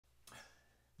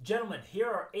Gentlemen, here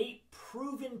are 8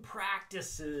 proven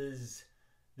practices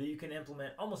that you can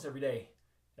implement almost every day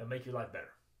that make your life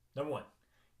better. Number 1,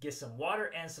 get some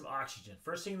water and some oxygen.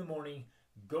 First thing in the morning,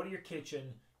 go to your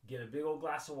kitchen, get a big old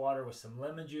glass of water with some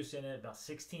lemon juice in it, about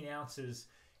 16 ounces,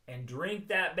 and drink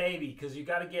that baby, because you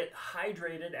got to get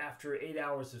hydrated after 8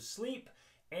 hours of sleep,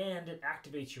 and it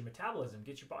activates your metabolism,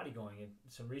 gets your body going. And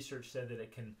some research said that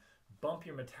it can bump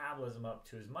your metabolism up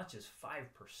to as much as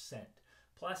 5%.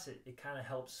 Plus, it kind of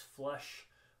helps flush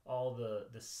all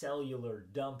the cellular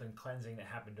dump and cleansing that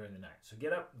happened during the night. So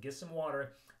get up, get some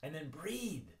water, and then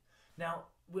breathe. Now,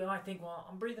 we might think, well,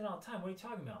 I'm breathing all the time. What are you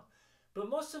talking about? But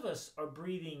most of us are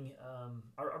breathing,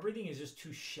 our breathing is just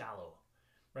too shallow,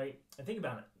 right? And think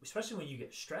about it, especially when you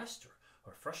get stressed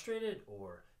or frustrated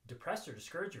or depressed or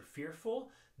discouraged or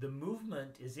fearful, the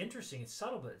movement is interesting. It's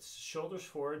subtle, but it's shoulders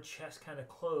forward, chest kind of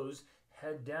closed,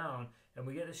 head down, and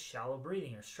we get this shallow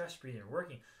breathing or stress breathing or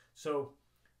working. So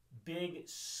big,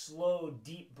 slow,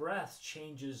 deep breaths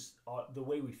changes the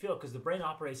way we feel, because the brain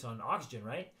operates on oxygen,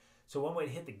 right? So one way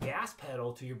to hit the gas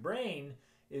pedal to your brain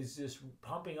is just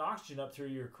pumping oxygen up through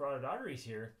your carotid arteries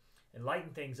here and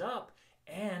lighten things up.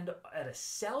 And at a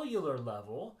cellular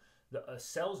level, the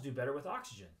cells do better with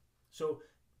oxygen. So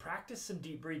practice some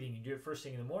deep breathing. You do it first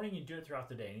thing in the morning, you do it throughout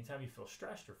the day. Anytime you feel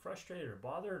stressed or frustrated or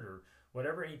bothered or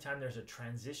whatever, anytime there's a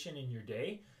transition in your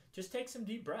day, just take some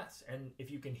deep breaths. And if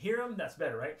you can hear them, that's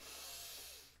better, right?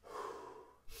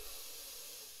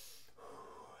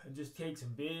 And just take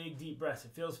some big deep breaths.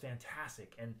 It feels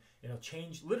fantastic, and it'll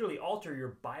change, literally alter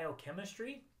your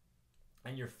biochemistry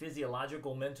and your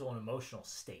physiological, mental, and emotional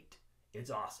state.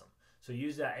 It's awesome. So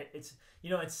use that. It's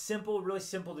simple, really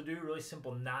simple to do, really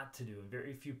simple not to do, and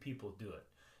very few people do it.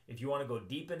 If you want to go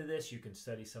deep into this, you can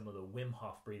study some of the Wim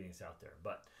Hof breathings out there.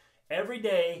 But every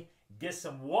day, get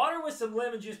some water with some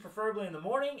lemon juice, preferably in the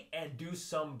morning, and do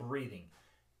some breathing.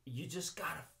 You just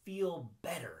got to feel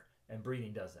better, and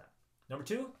breathing does that. Number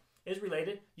 2 is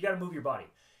related. You got to move your body.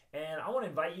 And I want to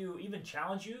invite you, even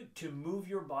challenge you, to move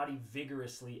your body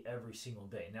vigorously every single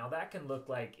day. Now, that can look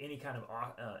like any kind of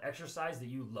exercise that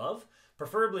you love.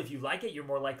 Preferably, if you like it, you're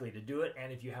more likely to do it.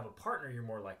 And if you have a partner, you're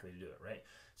more likely to do it, right?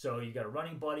 So you got a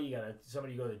running buddy, you got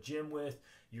somebody you go to the gym with,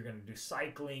 you're going to do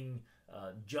cycling,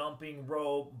 jumping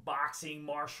rope, boxing,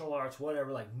 martial arts,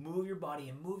 whatever. Like, move your body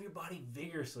and move your body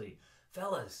vigorously.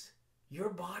 Fellas, your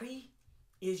body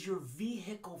is your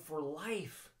vehicle for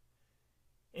life.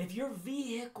 If your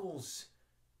vehicle's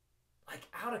like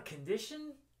out of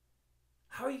condition,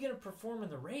 how are you going to perform in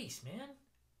the race, man?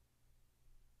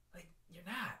 Like, you're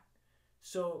not.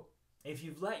 So if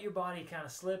you've let your body kind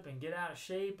of slip and get out of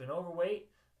shape and overweight,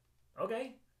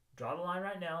 okay, draw the line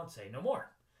right now and say no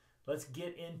more. Let's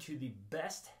get into the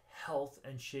best health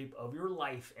and shape of your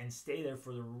life and stay there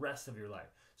for the rest of your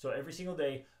life. So every single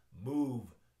day,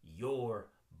 move your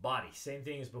body. Same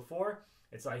thing as before.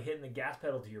 It's like hitting the gas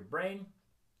pedal to your brain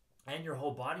and your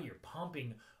whole body. You're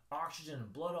pumping oxygen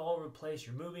and blood all over the place.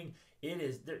 You're moving.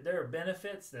 There are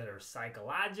benefits that are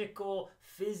psychological,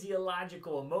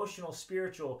 physiological, emotional,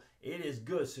 spiritual. It is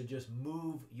good. So just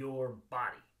move your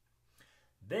body.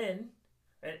 Then,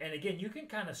 and again, you can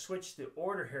kind of switch the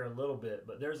order here a little bit,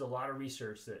 but there's a lot of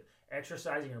research that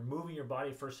exercising or moving your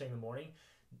body first thing in the morning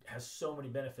has so many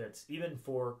benefits, even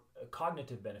for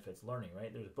cognitive benefits, learning,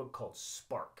 right? There's a book called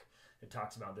Spark that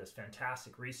talks about this.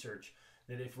 Fantastic research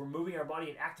that if we're moving our body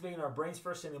and activating our brains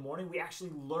first thing in the morning, we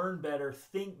actually learn better,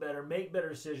 think better, make better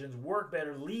decisions, work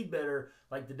better, lead better,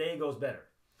 like the day goes better.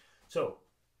 So,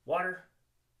 water,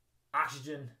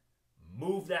 oxygen,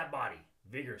 move that body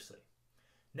vigorously.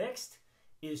 Next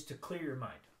is to clear your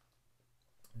mind.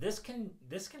 This can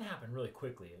happen really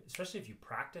quickly, especially if you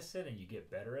practice it and you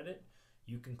get better at it.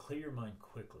 You can clear your mind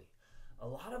quickly. A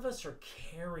lot of us are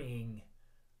carrying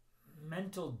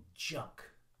mental junk,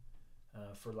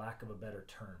 for lack of a better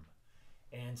term.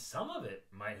 And some of it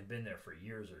might have been there for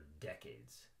years or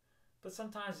decades. But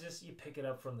sometimes just you pick it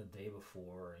up from the day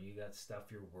before, and you got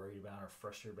stuff you're worried about or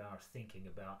frustrated about or thinking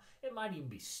about. It might even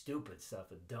be stupid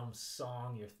stuff, a dumb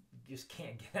song you just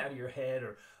can't get out of your head,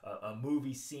 or a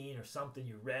movie scene or something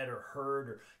you read or heard,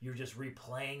 or you're just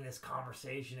replaying this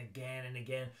conversation again and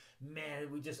again. Man,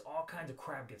 all kinds of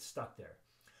crap gets stuck there.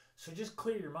 So just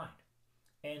clear your mind.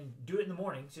 And do it in the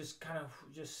morning. Just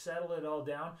settle it all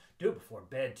down. Do it before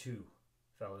bed too,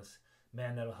 fellas.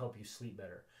 Man, that'll help you sleep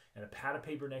better. And a pad of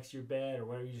paper next to your bed or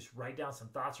whatever, you just write down some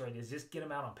thoughts or ideas. Just get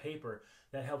them out on paper.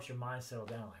 That helps your mind settle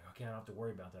down. Like, okay, I don't have to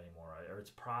worry about that anymore. Or it's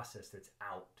processed, it's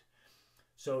out.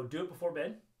 So do it before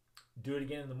bed. Do it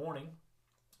again in the morning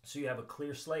so you have a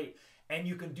clear slate. And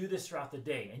you can do this throughout the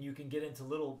day. And you can get into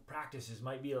little practices.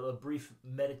 Might be a brief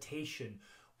meditation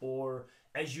Or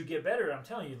as you get better, I'm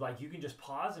telling you, like you can just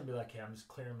pause and be like, okay, I'm just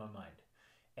clearing my mind.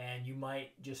 And you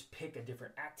might just pick a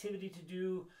different activity to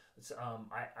do.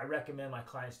 I recommend my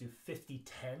clients do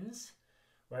 50-10s,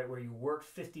 right? Where you work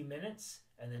 50 minutes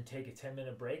and then take a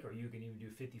 10-minute break, or you can even do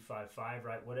 55-5,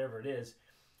 right? Whatever it is,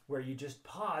 where you just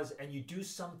pause and you do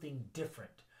something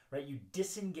different, right? You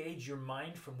disengage your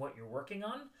mind from what you're working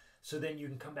on, so then you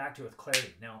can come back to it with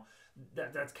clarity. Now,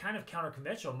 that's kind of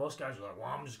counter-conventional. Most guys are like, well,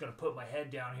 I'm just going to put my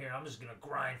head down here. I'm just going to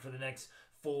grind for the next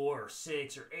 4 or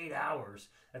 6 or 8 hours.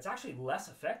 That's actually less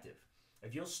effective.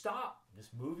 If you'll stop,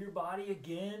 just move your body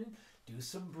again, do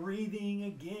some breathing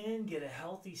again, get a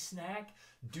healthy snack,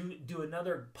 do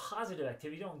another positive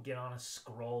activity. Don't get on a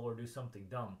scroll or do something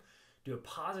dumb. Do a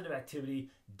positive activity,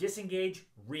 disengage,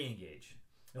 re-engage.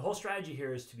 The whole strategy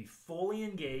here is to be fully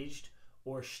engaged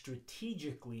or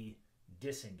strategically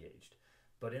disengaged.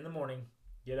 But in the morning,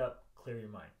 get up, clear your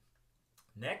mind.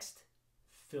 Next,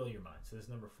 fill your mind. So this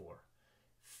is number 4.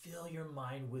 Fill your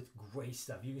mind with great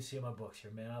stuff. You can see in my books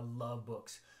here, man. I love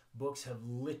books. Books have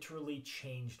literally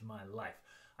changed my life.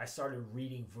 I started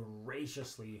reading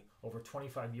voraciously over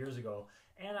 25 years ago,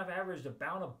 and I've averaged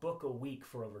about a book a week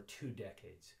for over 2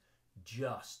 decades.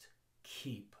 Just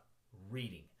keep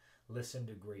reading. Listen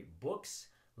to great books.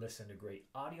 Listen to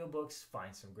great audiobooks.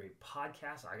 Find some great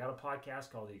podcasts. I got a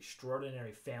podcast called the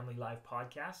Extraordinary Family Life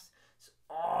Podcast. It's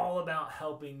all about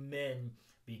helping men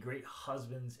be great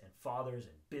husbands and fathers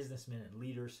and businessmen and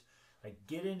leaders. Like,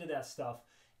 get into that stuff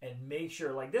and make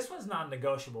sure, like, this one's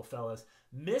non-negotiable, fellas.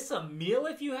 Miss a meal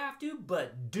if you have to,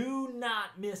 but do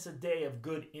not miss a day of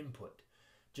good input.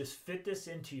 Just fit this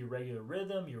into your regular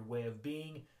rhythm, your way of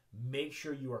being. Make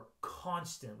sure you are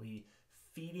constantly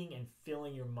feeding and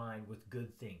filling your mind with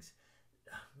good things.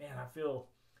 Man, I feel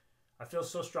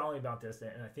so strongly about this,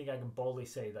 and I think I can boldly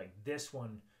say, like, this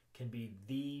one can be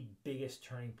the biggest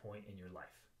turning point in your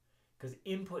life, because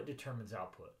input determines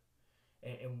output.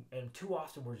 And too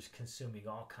often we're just consuming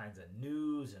all kinds of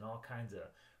news and all kinds of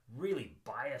really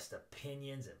biased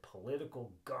opinions and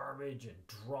political garbage and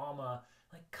drama.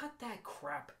 Like, cut that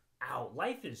crap out.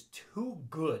 Life is too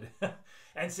good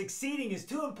and succeeding is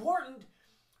too important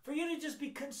for you to just be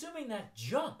consuming that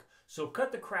junk. So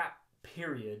cut the crap,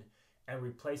 period, and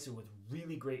replace it with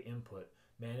really great input.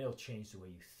 Man, it'll change the way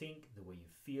you think, the way you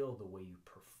feel, the way you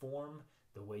perform,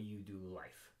 the way you do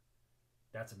life.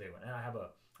 That's a big one. And I have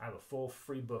a full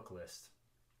free book list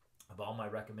of all my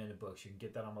recommended books. You can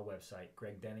get that on my website,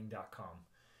 gregdenning.com.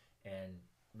 And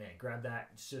man, grab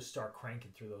that. Just start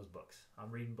cranking through those books. I'm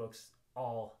reading books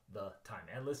all the time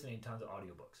and listening to tons of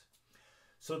audiobooks.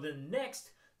 So the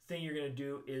next thing you're going to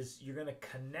do is you're going to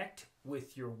connect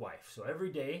with your wife. So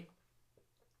every day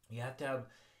you have to have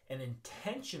an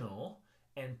intentional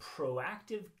and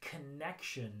proactive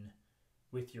connection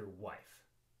with your wife.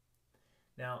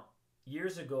 Now,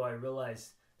 years ago, I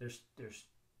realized there's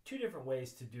 2 different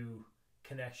ways to do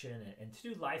connection and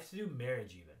to do life, to do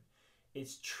marriage even.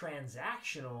 It's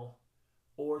transactional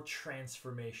or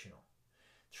transformational.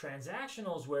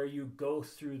 Transactional is where you go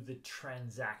through the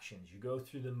transactions. You go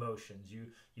through the motions.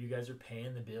 You guys are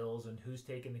paying the bills and who's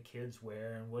taking the kids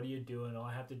where and what are you doing? Oh,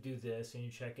 I have to do this. And you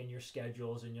check in your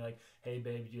schedules and you're like, hey,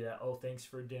 babe, do that. Oh, thanks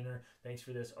for dinner. Thanks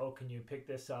for this. Oh, can you pick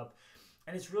this up?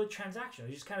 And it's really transactional. You're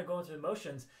just kind of going through the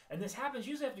motions. And this happens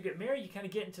usually after you get married. You kind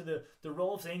of get into the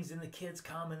role of things, and the kids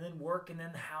come, and then work, and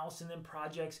then the house, and then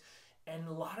projects. And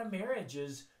a lot of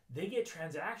marriages, they get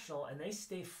transactional, and they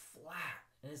stay flat.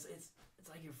 And it's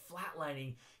like you're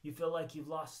flatlining. You feel like you've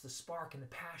lost the spark and the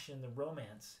passion and the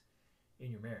romance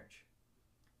in your marriage.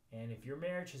 And if your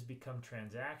marriage has become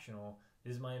transactional,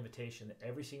 this is my invitation that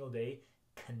every single day,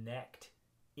 connect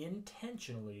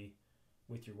intentionally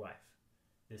with your wife.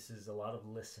 This is a lot of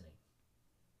listening.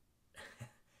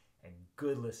 And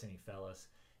good listening, fellas.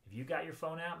 If you got your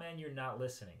phone out, man, you're not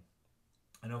listening.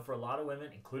 I know for a lot of women,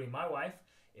 including my wife,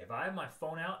 if I have my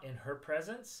phone out in her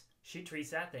presence, she treats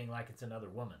that thing like it's another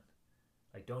woman.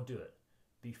 Like, don't do it.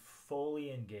 Be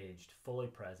fully engaged, fully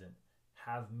present.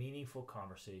 Have meaningful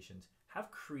conversations.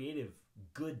 Have creative,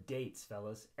 good dates,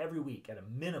 fellas, every week at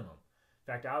a minimum. In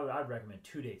fact, I'd recommend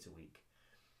 2 dates a week,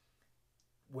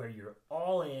 where you're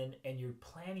all in and you're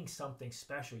planning something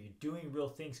special. You're doing real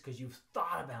things because you've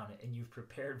thought about it and you've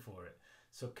prepared for it.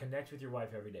 So connect with your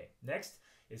wife every day. Next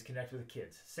is connect with the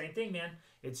kids. Same thing, man.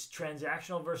 It's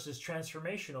transactional versus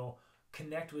transformational.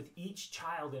 Connect with each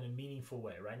child in a meaningful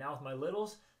way. Right now with my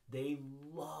littles, they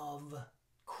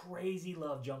crazy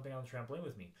love jumping on the trampoline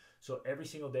with me. So every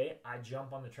single day I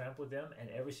jump on the tramp with them, and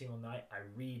every single night I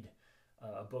read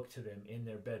a book to them in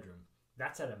their bedroom.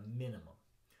 That's at a minimum.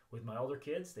 With my older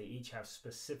kids, they each have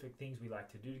specific things we like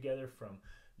to do together, from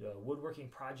woodworking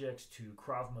projects to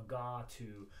Krav Maga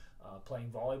to playing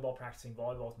volleyball, practicing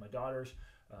volleyball with my daughters,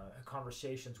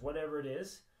 conversations, whatever it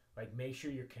is. Like, make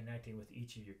sure you're connecting with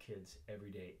each of your kids every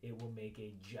day. It will make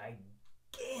a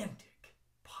gigantic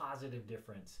positive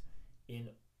difference in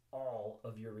all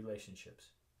of your relationships.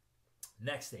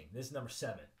 Next thing, this is number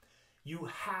 7. You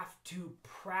have to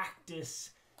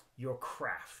practice your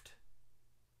craft.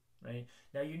 Right?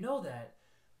 Now, you know that,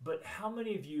 but how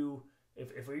many of you,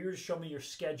 if you were to show me your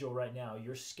schedule right now,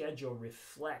 your schedule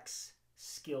reflects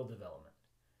skill development.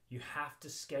 You have to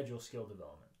schedule skill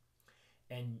development.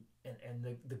 And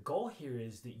the goal here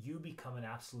is that you become an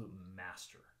absolute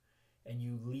master and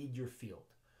you lead your field.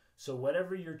 So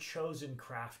whatever your chosen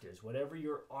craft is, whatever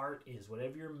your art is,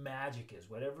 whatever your magic is,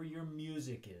 whatever your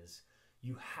music is,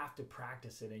 you have to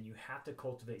practice it and you have to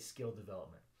cultivate skill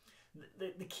development.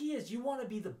 The key is you want to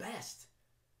be the best,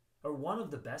 or one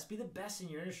of the best. Be the best in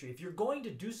your industry. If you're going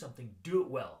to do something, do it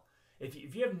well.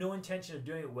 If you have no intention of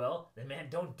doing it well, then man,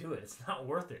 don't do it. It's not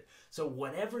worth it. So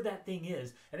whatever that thing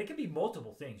is, and it can be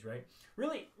multiple things, right?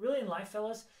 Really in life,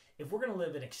 fellas, if we're going to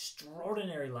live an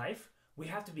extraordinary life, we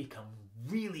have to become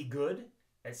really good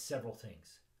at several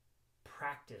things.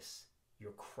 Practice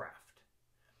your craft.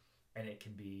 And it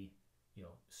can be,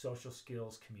 social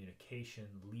skills, communication,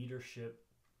 leadership.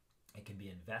 It can be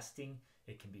investing.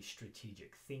 It can be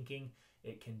strategic thinking.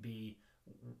 It can be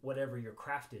whatever your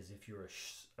craft is. If you're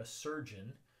a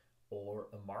surgeon or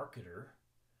a marketer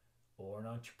or an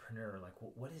entrepreneur, like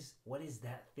what is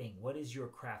that thing? What is your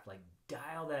craft? Like,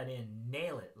 dial that in,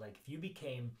 nail it. Like, if you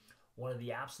became one of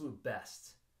the absolute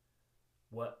best,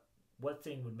 what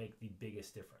thing would make the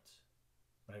biggest difference?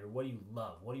 Right? Or what do you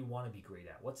love? What do you want to be great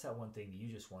at? What's that one thing that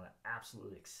you just want to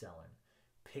absolutely excel in?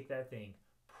 Pick that thing,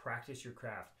 practice your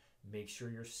craft, make sure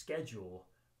your schedule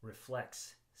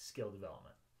reflects skill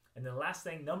development. And then the last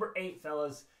thing, number 8,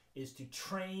 fellas, is to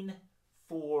train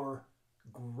for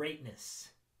greatness.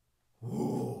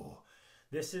 Ooh,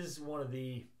 this is one of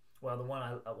the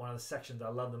sections I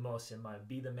love the most in my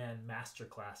Be the Man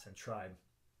Masterclass and Tribe.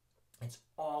 It's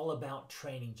all about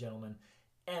training, gentlemen.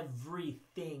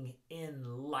 Everything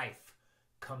in life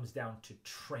comes down to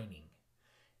training.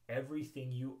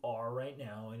 Everything you are right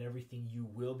now and everything you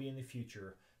will be in the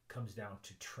future comes down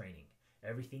to training.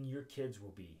 Everything your kids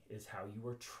will be is how you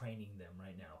are training them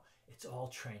right now. It's all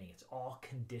training. It's all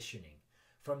conditioning.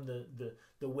 From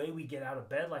the way we get out of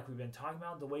bed, like we've been talking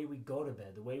about, the way we go to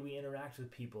bed, the way we interact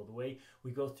with people, the way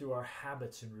we go through our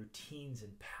habits and routines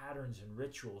and patterns and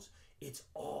rituals, it's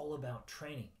all about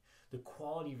training. The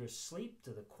quality of your sleep,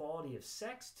 to the quality of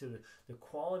sex, to the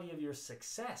quality of your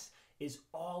success is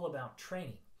all about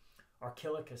training.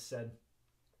 Archilochus said,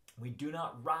 "We do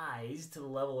not rise to the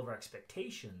level of our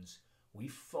expectations. We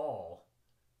fall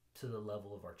to the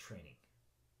level of our training."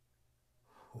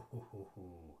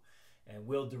 And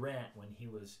Will Durant, when he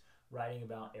was writing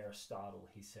about Aristotle,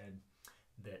 he said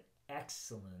that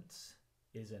excellence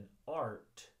is an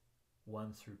art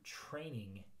won through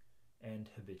training and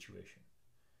habituation.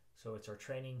 So it's our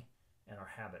training and our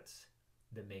habits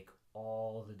that make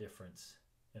all the difference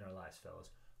in our lives,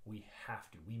 fellas. We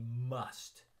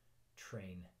must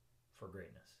train for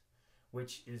greatness,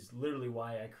 which is literally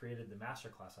why I created the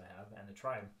masterclass I have and the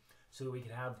tribe, so that we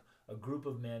could have a group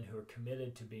of men who are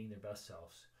committed to being their best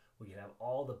selves. We could have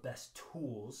all the best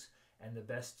tools and the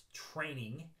best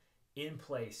training in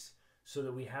place so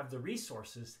that we have the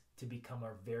resources to become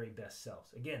our very best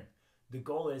selves. Again, the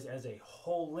goal is, as a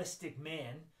holistic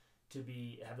man, to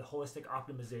have the holistic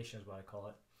optimization is what I call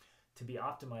it, to be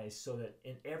optimized so that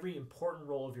in every important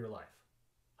role of your life,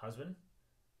 husband,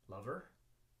 lover,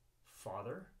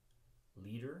 father,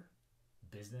 leader,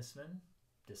 businessman,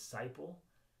 disciple,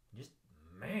 just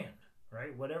man,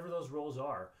 right? Whatever those roles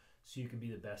are, so you can be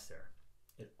the best there.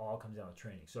 It all comes down to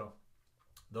training. So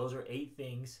those are 8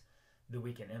 things that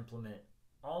we can implement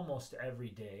almost every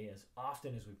day, as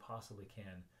often as we possibly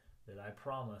can, that I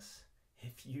promise,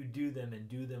 if you do them and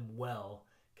do them well,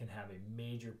 can have a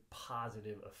major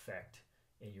positive effect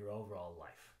in your overall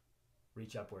life.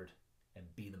 Reach upward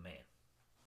and be the man.